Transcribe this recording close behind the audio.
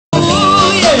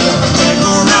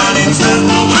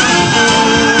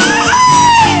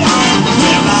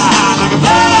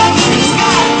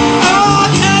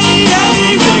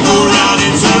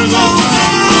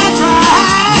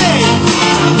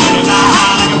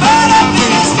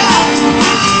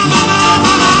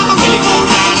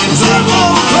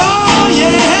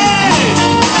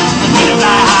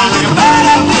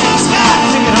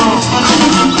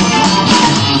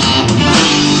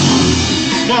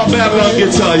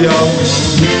y'all.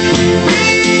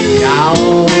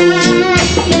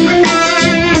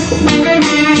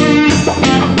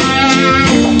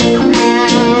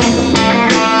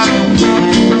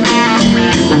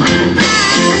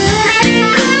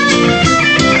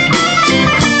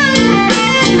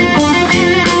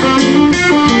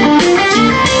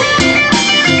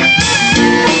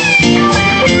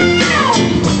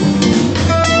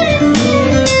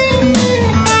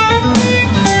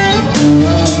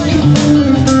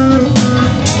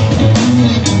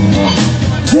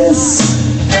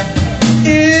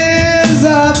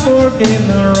 In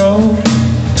the road,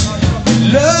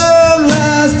 love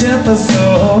lies death or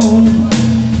soul.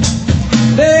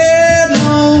 There's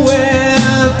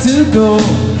nowhere to go.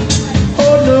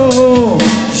 Oh no,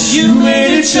 you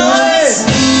made a choice.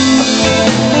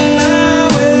 Now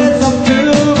it's up to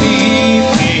me.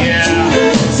 Yeah.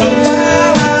 So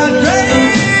now I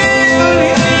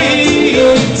dream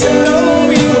to know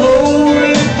you hold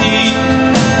me deep,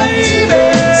 baby.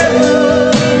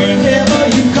 Whenever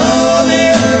you call me,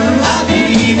 I'll be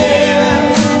there.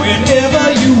 Whenever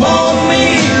you want me,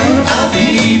 I'll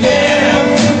be there.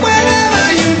 Whenever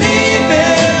you need me,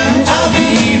 I'll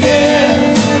be there.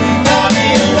 I'll be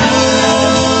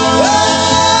around.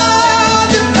 Oh,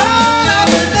 just call out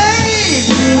the name.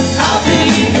 I'll be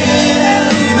there.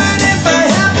 Even if I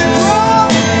have to grow,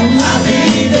 I'll be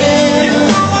there. If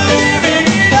someone giving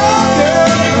it all,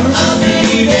 girl, I'll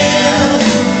be there.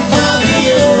 I'll be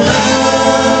around.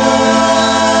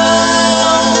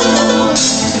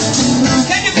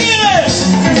 Can you feel it?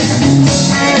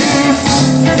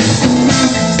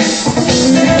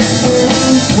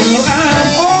 Well, I'm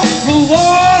off the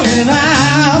wall and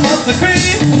I'm up the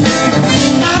creek.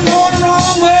 I'm going the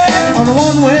wrong way on a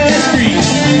one-way street.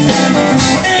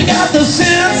 Ain't got the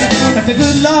sense that the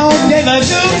good Lord gave a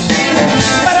goose.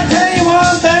 But I tell you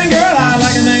one thing, girl, I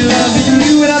like a name loving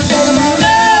you, and I'm talking about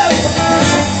love.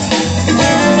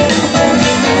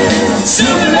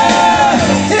 Super love.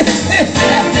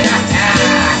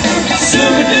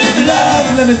 Super duper love.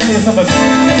 Let me tell you something.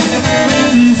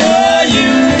 For you.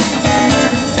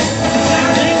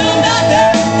 Ain't no doctor,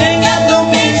 ain't got no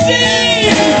PhD.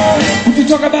 If you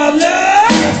talk about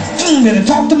love, then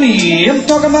talk to me. I'm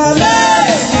talking about love.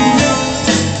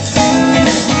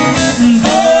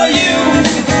 For you.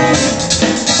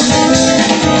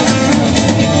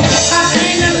 I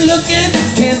ain't not looking,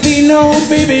 can't be no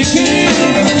baby king.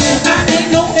 I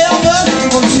ain't no elder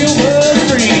or silver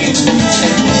screen.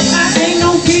 I ain't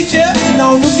no teacher,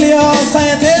 no nuclear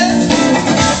scientist.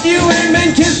 You ain't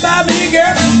been kissed by me,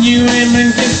 girl. You ain't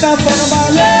been kissed. I'm talking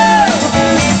about love.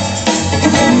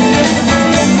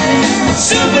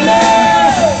 Super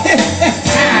love.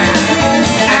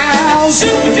 Ow,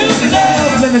 super duper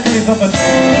love. Let me tell you something.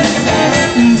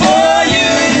 For you.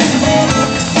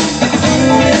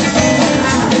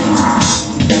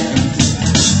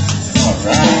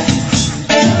 Alright.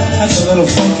 That's a little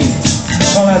funky.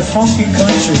 Call that funky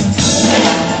country.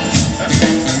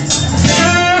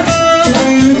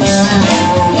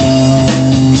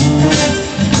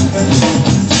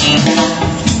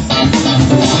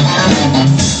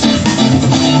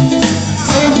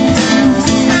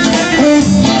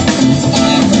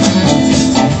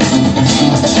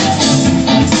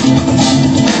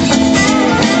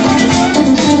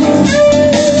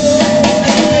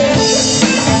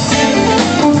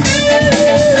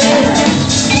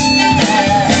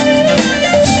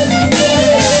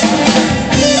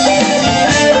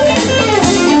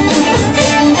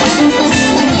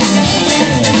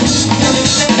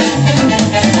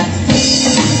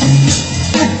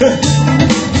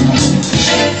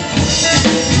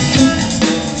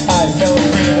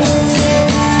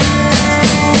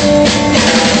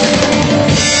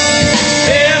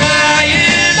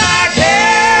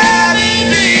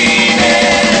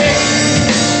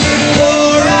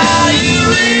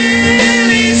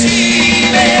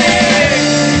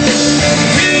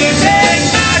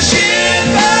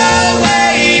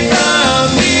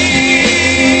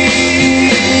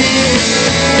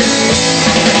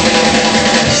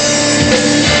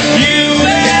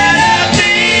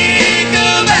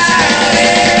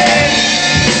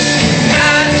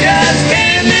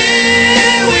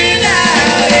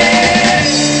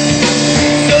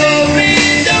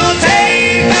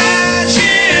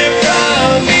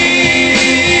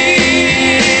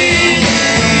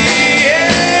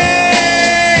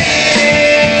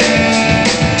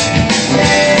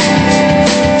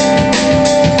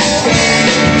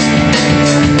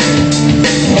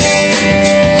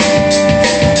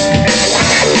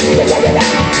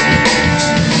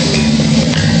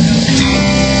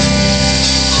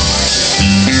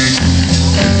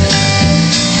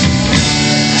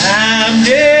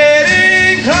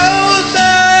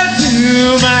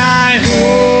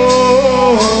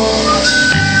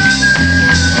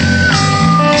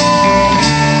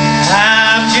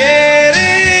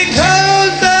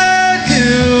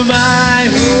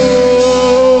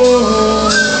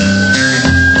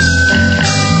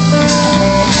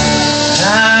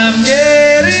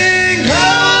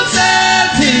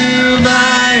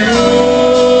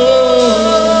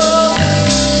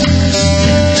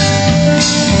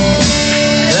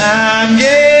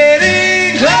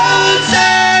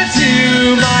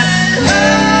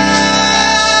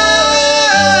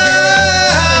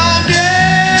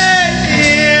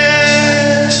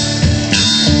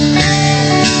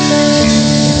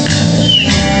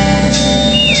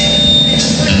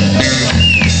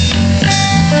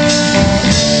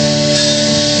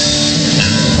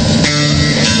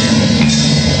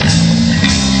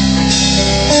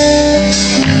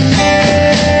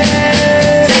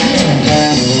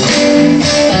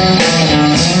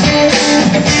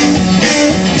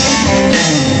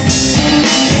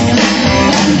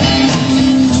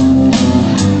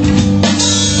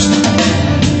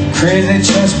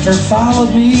 master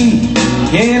followed me,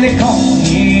 and he caught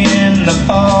me in the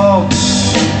fog.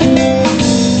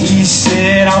 He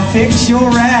said, I'll fix your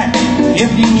rack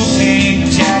if you take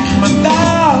Jack my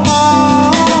dog.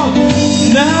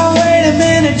 Now wait a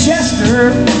minute,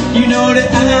 Chester, you know that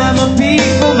I'm a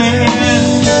people man.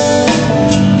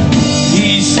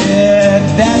 He said,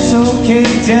 that's okay,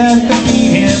 just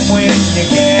beat him when you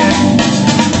can.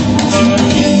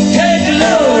 Take the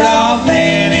load off,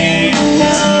 Annie.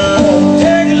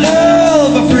 Take a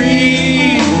load for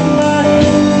free.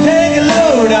 Take a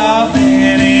load off,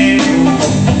 Annie.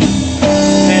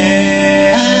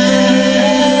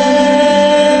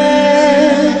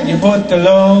 And you put the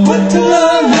load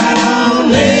right on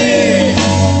me.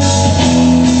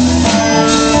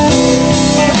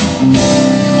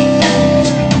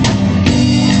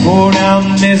 Go down,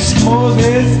 Miss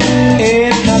Moses,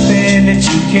 ain't nothing that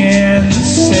you can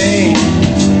say.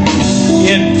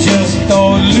 It's just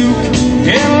old Luke,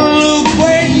 and Luke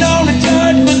waiting on the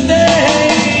judgment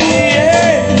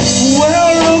day.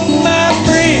 Well, Luke, my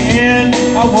friend,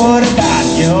 what about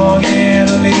young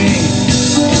Italy?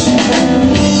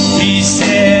 He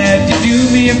said, to do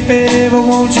me a favor,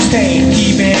 won't you stay and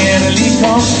keep Italy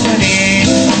company?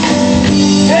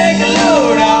 Take a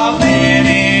load off,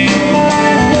 Annie.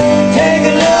 Take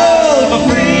a load for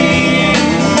free.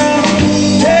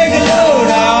 Take a load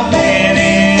off,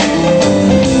 Annie.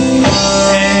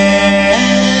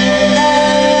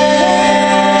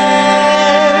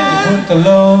 And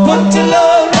put the load